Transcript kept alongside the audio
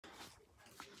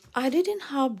I didn't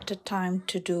have the time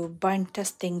to do burn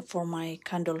testing for my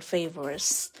candle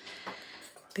favors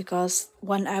because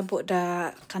when I bought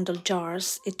the candle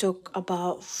jars, it took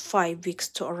about 5 weeks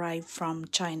to arrive from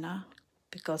China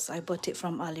because I bought it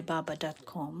from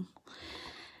Alibaba.com.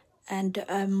 And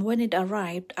when it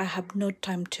arrived, I have no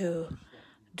time to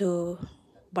do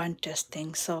burn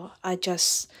testing. So I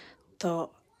just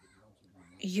thought,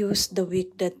 use the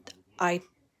wick that I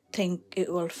think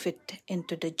it will fit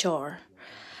into the jar.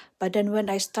 But then when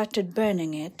I started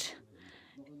burning it,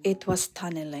 it was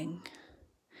tunneling.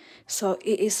 So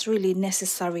it is really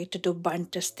necessary to do burn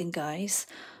testing, guys,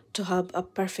 to have a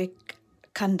perfect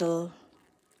candle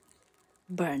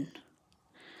burn.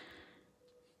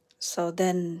 So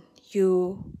then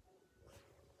you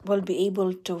will be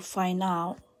able to find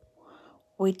out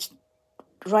which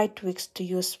right wicks to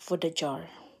use for the jar.